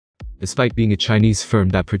Despite being a Chinese firm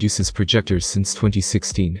that produces projectors since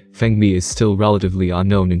 2016, Fengmi is still relatively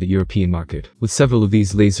unknown in the European market. With several of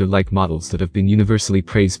these laser-like models that have been universally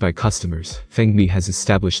praised by customers, Fengmi has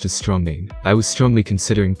established a strong name. I was strongly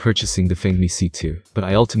considering purchasing the Fengmi C2, but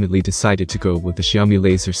I ultimately decided to go with the Xiaomi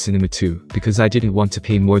Laser Cinema 2 because I didn't want to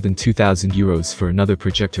pay more than 2,000 euros for another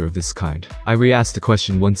projector of this kind. I re-asked the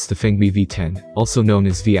question once the Fengmi V10, also known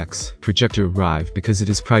as VX, projector arrived because it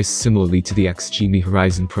is priced similarly to the XGMI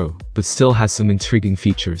Horizon Pro, but still has some intriguing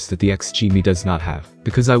features that the XGMI does not have.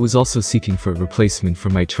 Because I was also seeking for a replacement for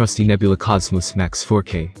my trusty Nebula Cosmos Max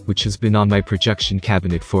 4K, which has been on my projection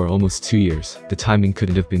cabinet for almost 2 years, the timing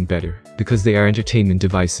couldn't have been better. Because they are entertainment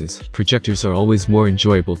devices, projectors are always more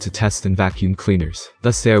enjoyable to test than vacuum cleaners.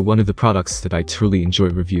 Thus they are one of the products that I truly enjoy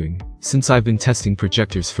reviewing. Since I've been testing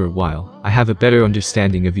projectors for a while, I have a better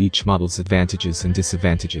understanding of each model's advantages and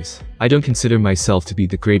disadvantages. I don't consider myself to be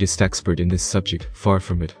the greatest expert in this subject, far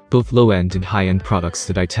from it. Both low-end and high-end products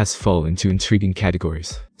that I test fall into intriguing categories.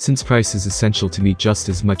 Since price is essential to me just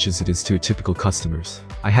as much as it is to a typical customers,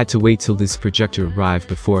 I had to wait till this projector arrived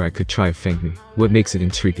before I could try a Fengmi. What makes it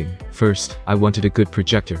intriguing? First, I wanted a good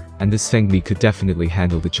projector, and this Fengmi could definitely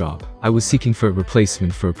handle the job. I was seeking for a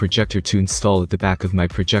replacement for a projector to install at the back of my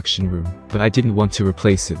projection room, but I didn't want to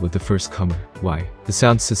replace it with the first comer. Why? The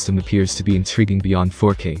sound system appears to be intriguing beyond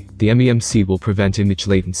 4K. The MEMC will prevent image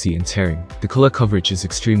latency and tearing. The color coverage is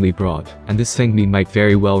extremely broad, and this Fengmi might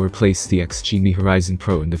very well replace the XGMI Horizon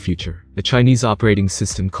Pro in the future. A Chinese operating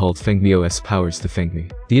system called FengOS powers the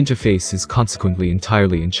Fengmi. The interface is consequently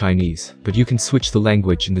entirely in Chinese, but you can switch the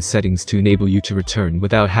language in the settings to enable you to return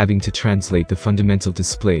without having to translate the fundamental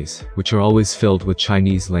displays, which are always filled with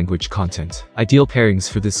Chinese language content. Ideal pairings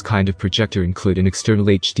for this kind of projector include an external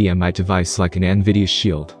HDMI device like an NVIDIA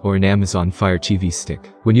Shield or an Amazon Fire TV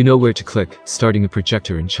stick. When you know where to click, starting a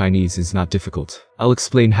projector in Chinese is not difficult. I'll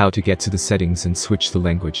explain how to get to the settings and switch the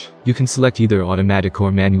language. You can select either automatic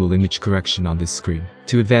or manual image correction on this screen.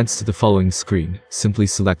 To advance to the following screen, simply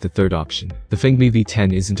select the third option. The Fengmi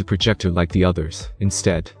V10 isn't a projector like the others.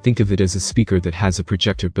 Instead, think of it as a speaker that has a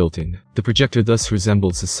projector built in. The projector thus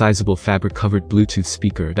resembles a sizable fabric-covered Bluetooth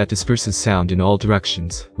speaker that disperses sound in all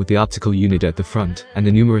directions, with the optical unit at the front and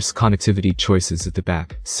the numerous connectivity choices at the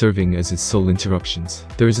back, serving as its sole interruptions.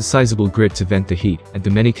 There is a sizable grid to vent the heat, and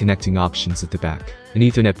the many connecting options at the back. An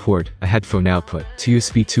Ethernet port, a headphone output, 2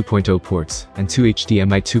 USB 2.0 ports, and 2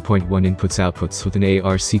 HDMI 2.1 outputs with an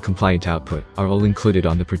ARC-compliant output are all included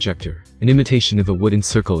on the projector. An imitation of a wooden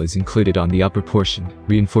circle is included on the upper portion,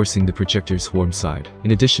 reinforcing the projector's warm side.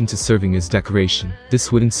 In addition to serving as decoration,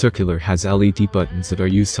 this wooden circular has LED buttons that are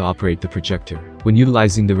used to operate the projector. When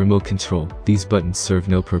utilizing the remote control, these buttons serve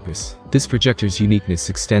no purpose. This projector's uniqueness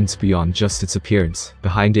extends beyond just its appearance.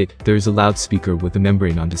 Behind it, there is a loudspeaker with a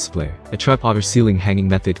membrane on display. A tripod or ceiling hanging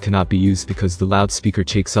method cannot be used because the loudspeaker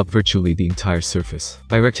takes up virtually the entire surface.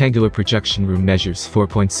 My rectangular projection room measures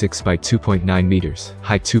 4.6 by 2.9 meters,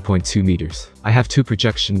 height 2.2 meters. I have 2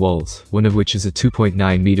 projection walls, one of which is a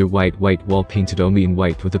 2.9 meter white wall painted only in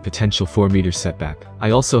white with a potential 4 meter setback.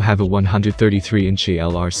 I also have a 133-inch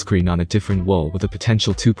ALR screen on a different wall with a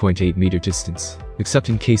potential 2.8 meter distance. Except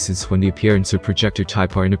in cases when the appearance or projector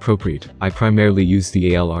type are inappropriate, I primarily use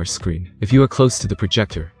the ALR screen. If you are close to the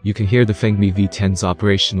projector, you can hear the Fengmi V10's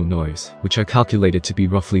operational noise, which I calculated to be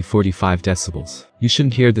roughly 45 decibels. You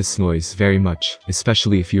shouldn't hear this noise very much,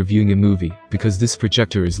 especially if you're viewing a movie, because this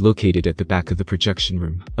projector is located at the back of the projection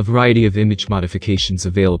room. A variety of image modifications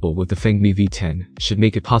available with the Fengmi V10 should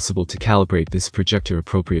make it possible to calibrate this projector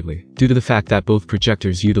appropriately. Due to the fact that both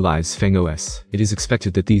projectors utilize FengOS, it is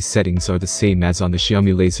expected that these settings are the same as on the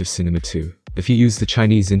Xiaomi Laser Cinema 2. If you use the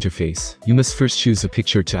Chinese interface, you must first choose a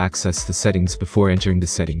picture to access the settings before entering the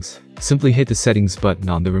settings. Simply hit the settings button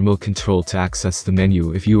on the remote control to access the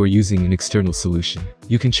menu if you are using an external solution.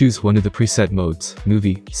 You can choose one of the preset modes,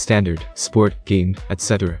 movie, standard, sport, game,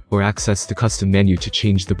 etc., or access the custom menu to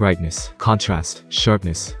change the brightness, contrast,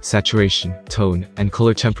 sharpness, saturation, tone, and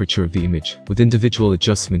color temperature of the image, with individual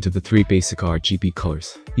adjustment of the 3 basic RGB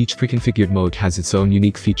colors. Each preconfigured mode has its own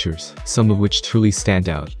unique features, some of which truly stand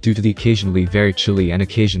out, due to the occasionally very chilly and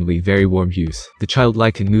occasionally very warm hues. The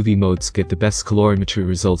childlike and movie modes get the best colorimetry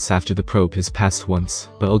results after the probe has passed once,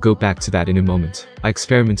 but I'll go back to that in a moment. I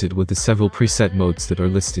experimented with the several preset modes that are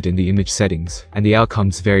listed in the image settings, and the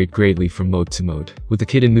outcomes varied greatly from mode to mode. With the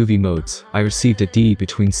kid and movie modes, I received a DE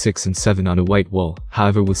between 6 and 7 on a white wall.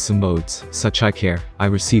 However, with some modes, such I Care, I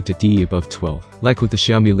received a DE above 12. Like with the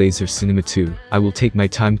Xiaomi Laser Cinema 2, I will take my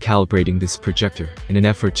time calibrating this projector in an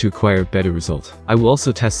effort to acquire a better result. I will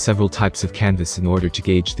also test several types of canvas in order to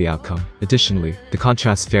gauge the outcome. Additionally, the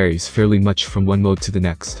contrast varies fairly much from one mode to the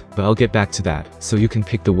next, but but I'll get back to that, so you can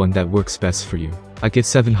pick the one that works best for you. I get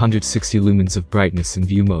 760 lumens of brightness in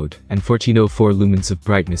view mode, and 1404 lumens of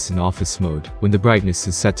brightness in office mode, when the brightness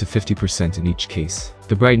is set to 50% in each case.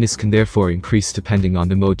 The brightness can therefore increase depending on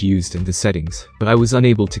the mode used and the settings, but I was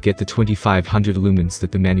unable to get the 2500 lumens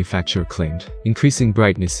that the manufacturer claimed. Increasing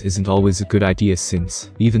brightness isn't always a good idea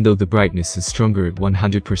since, even though the brightness is stronger at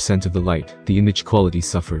 100% of the light, the image quality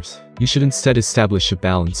suffers. You should instead establish a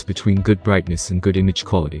balance between good brightness and good image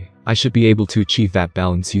quality. I should be able to achieve that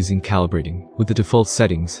balance using calibrating. With the default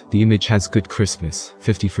settings, the image has good crispness,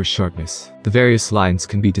 50 for sharpness. The various lines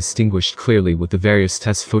can be distinguished clearly with the various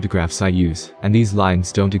test photographs I use, and these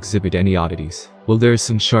lines don't exhibit any oddities. While there is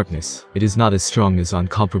some sharpness, it is not as strong as on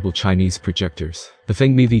comparable Chinese projectors. The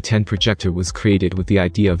Fengmi V10 projector was created with the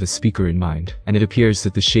idea of a speaker in mind, and it appears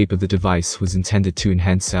that the shape of the device was intended to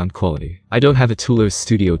enhance sound quality. I don't have a tool or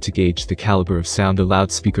studio to gauge the caliber of sound a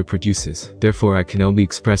loudspeaker produces, therefore I can only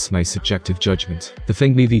express my subjective judgment. The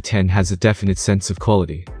Fengmi V10 has a definite sense of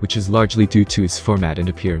quality, which is largely due to its format and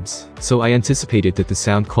appearance. So I anticipated that the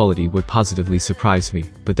sound quality would positively surprise me,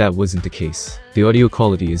 but that wasn't the case. The audio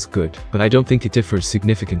quality is good, but I don't think it differs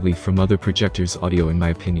significantly from other projectors' audio in my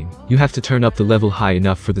opinion. You have to turn up the level high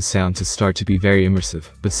enough for the sound to start to be very immersive,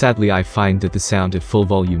 but sadly I find that the sound at full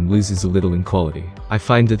volume loses a little in quality. I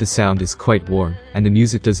find that the sound is quite warm, and the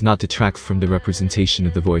music does not detract from the representation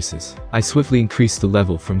of the voices. I swiftly increased the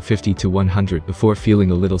level from 50 to 100 before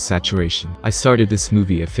feeling a little saturation. I started this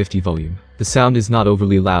movie at 50 volume. The sound is not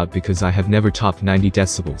overly loud because I have never topped 90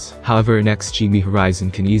 decibels. However, an XGMI Horizon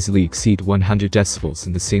can easily exceed 100 decibels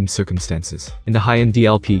in the same circumstances. In the high-end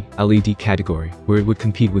DLP, LED category, where it would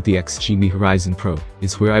compete with the XGMI Horizon Pro,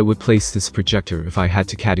 is where I would place this projector if I had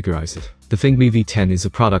to categorize it. The Fengmi V10 is a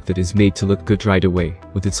product that is made to look good right away.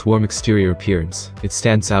 With its warm exterior appearance, it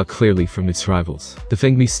stands out clearly from its rivals. The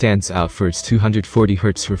Fengmi stands out for its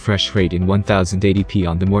 240Hz refresh rate in 1080p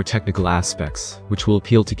on the more technical aspects, which will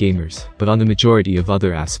appeal to gamers, but on the majority of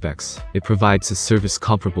other aspects, it provides a service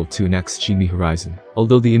comparable to an XGMI Horizon.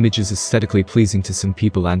 Although the image is aesthetically pleasing to some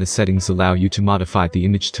people and the settings allow you to modify the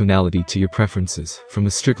image tonality to your preferences, from a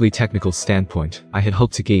strictly technical standpoint, I had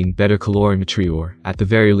hoped to gain better colorimetry or, at the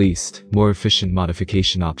very least, more efficient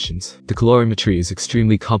modification options. The colorimetry is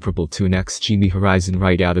extremely comparable to an XGMI Horizon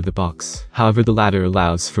right out of the box. However, the latter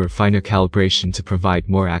allows for a finer calibration to provide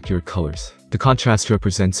more accurate colors. The contrast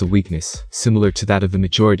represents a weakness, similar to that of the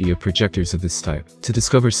majority of projectors of this type. To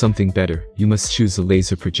discover something better, you must choose a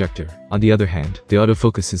laser projector. On the other hand, the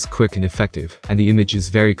autofocus is quick and effective, and the image is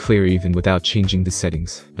very clear even without changing the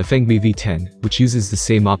settings. The Fengmi V10, which uses the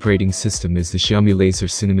same operating system as the Xiaomi Laser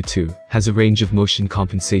Cinema 2, has a range of motion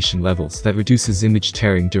compensation levels that reduces image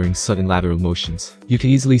tearing during sudden lateral motions. You can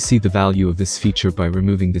easily see the value of this feature by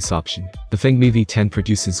removing this option. The Fengmi V10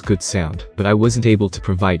 produces good sound, but I wasn't able to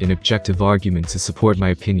provide an objective argument to support my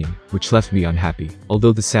opinion, which left me unhappy.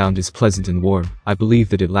 Although the sound is pleasant and warm, I believe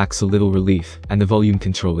that it lacks a little relief, and the volume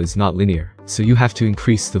control is not linear, so you have to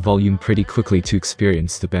increase the volume pretty quickly to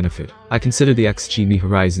experience the benefit. I consider the XGMI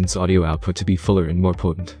Horizon's audio output to be fuller and more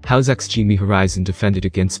potent. How is XGMI Horizon defended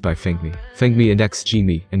against by Fengmi? Fengmi and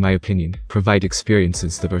XGMI, in my opinion, provide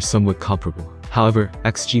experiences that are somewhat comparable. However,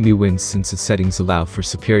 XGMI wins since the settings allow for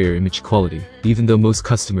superior image quality, even though most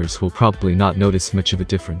customers will probably not notice much of a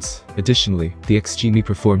difference. Additionally, the XGMI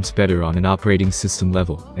performs better on an operating system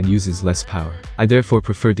level and uses less power. I therefore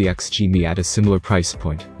prefer the XGMI at a similar price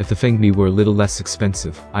point. If the Fengmi were a little less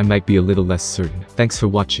expensive, I might be a little less certain. Thanks for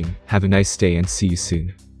watching, have a nice day and see you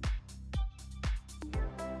soon.